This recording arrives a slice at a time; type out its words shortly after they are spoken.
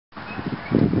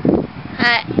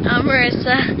Hi, I'm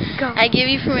Marissa. Go. I give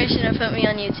you permission to put me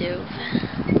on YouTube.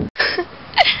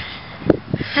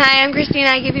 Hi, I'm Christina.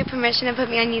 I give you permission to put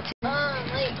me on YouTube.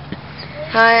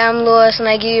 Hi, I'm Louis, and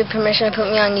I give you permission to put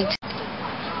me on YouTube.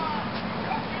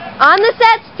 On the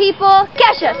sets, people.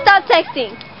 Kesha, stop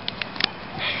texting.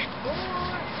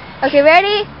 Okay,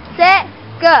 ready, set,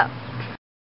 go.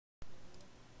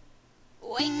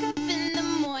 Wake up in the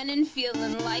morning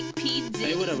feeling like P. Diddy.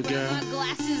 Hey, what up, girl? My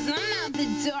glasses, I'm out the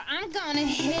door. I'm gonna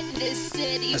hit this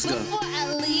city. Let's go. Before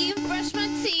I leave, brush my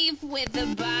teeth with a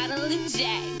bottle of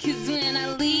Jack. Cause when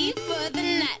I leave for the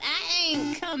night, I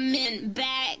ain't coming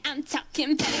back. I'm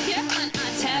talking pedicure on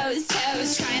our toes,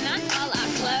 toes. Trying on all our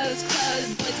clothes,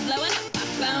 clothes. Boys blowing up our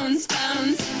phones,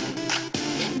 phones.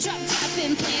 Drop top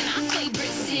and playing our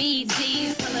favorite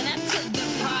CDs. Pulling up to the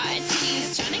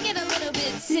parties. Trying to get a little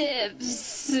bit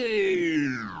tipsy.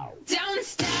 Don't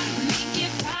stop, make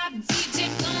it pop. DJ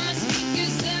blow my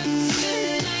speakers up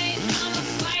tonight. I'ma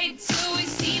fight till we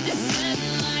see the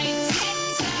sunlight. Tick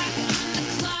tock on the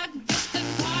clock, but the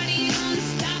party don't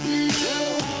stop. No.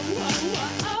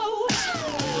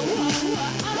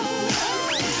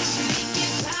 Make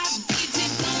it pop, DJ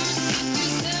blow my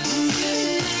speakers up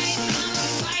tonight. I'ma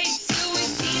fight till we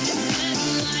see the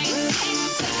sunlight. Tick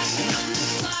tock on the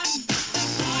clock, but the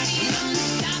party don't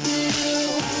stop.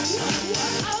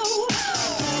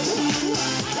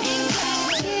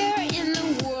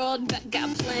 But got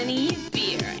plenty of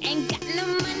beer. Ain't got no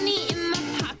money in my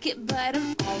pocket, but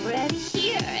I'm already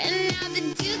here. And now the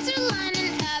dudes are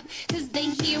lining up, cause they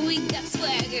hear we got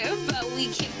swagger. But we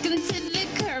kick them to the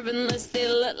curb unless they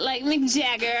look like Mick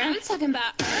Jagger. I'm talking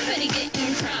about everybody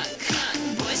getting crunk,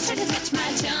 crunk. Boys try to touch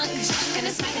my junk, junk. Gonna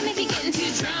smack him if he getting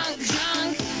too drunk,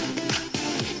 drunk.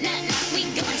 Nah, nah, we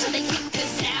go until they kick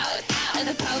us out, out.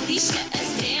 The police shut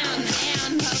us down,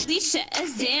 down. Police shut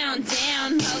us down,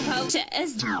 down. Po-po shut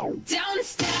us down. Don't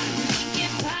stop, make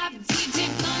it pop. DJ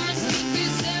blow my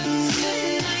speakers up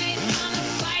tonight. I'ma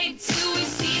fight till we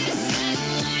see the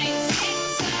sunlight. Tick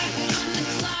tock on the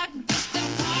clock, but the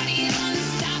party don't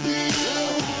stop. No.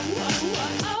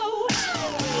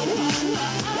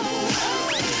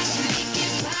 Make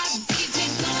it pop, DJ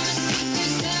blow my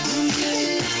speakers up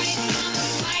tonight. I'ma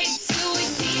fight till we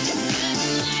see the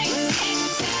sunlight. Tick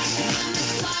tock on the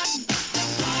clock, but the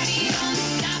party don't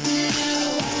stop. No.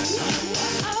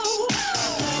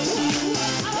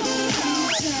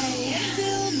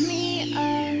 Build me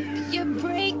up, you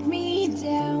break me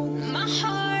down. My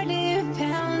heart it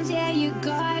pounds, yeah, you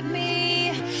got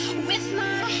me. With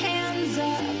my hands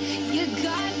up, you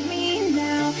got me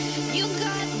now. You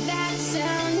got that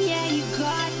sound, yeah, you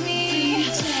got me.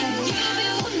 You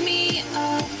build me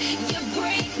up, you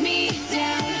break me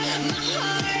down. My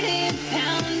heart it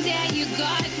pounds, yeah, you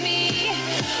got me.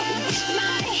 With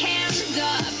my hands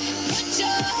up, put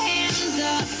your hands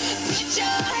up, put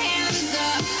your hands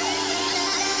up.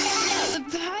 The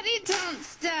party don't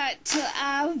start till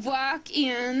I walk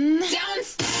in. Don't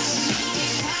stop.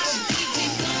 DJ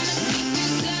blow my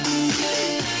speakers up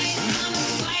tonight. I'ma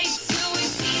fight till we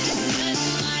see the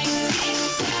sunlight. Tick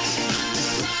tock on the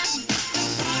clock, but the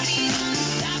party don't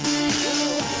stop. No.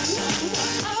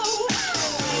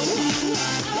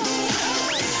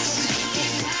 Make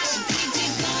it pop. DJ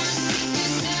blow my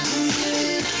speakers up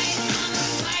tonight. I'ma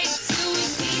fight till we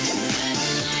see the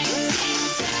sunlight. Tick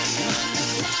tock on the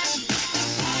clock, but the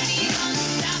party don't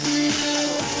stop. No.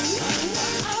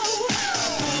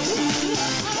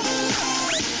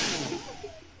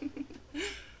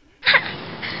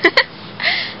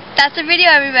 That's a video,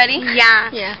 everybody.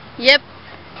 Yeah. Yeah. Yep.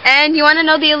 And you want to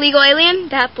know the illegal alien?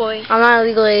 That boy. I'm not a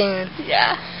legal alien.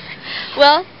 Yeah.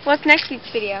 Well, what's next week's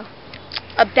video?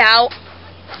 About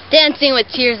dancing with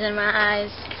tears in my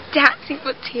eyes. Dancing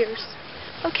with tears.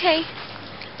 Okay.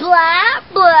 Blah,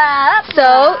 blah.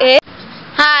 So it.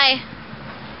 Hi.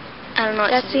 I don't know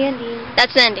what That's to the do. ending.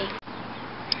 That's the ending.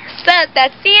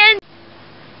 That's the end.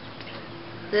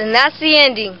 Then that's the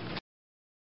ending.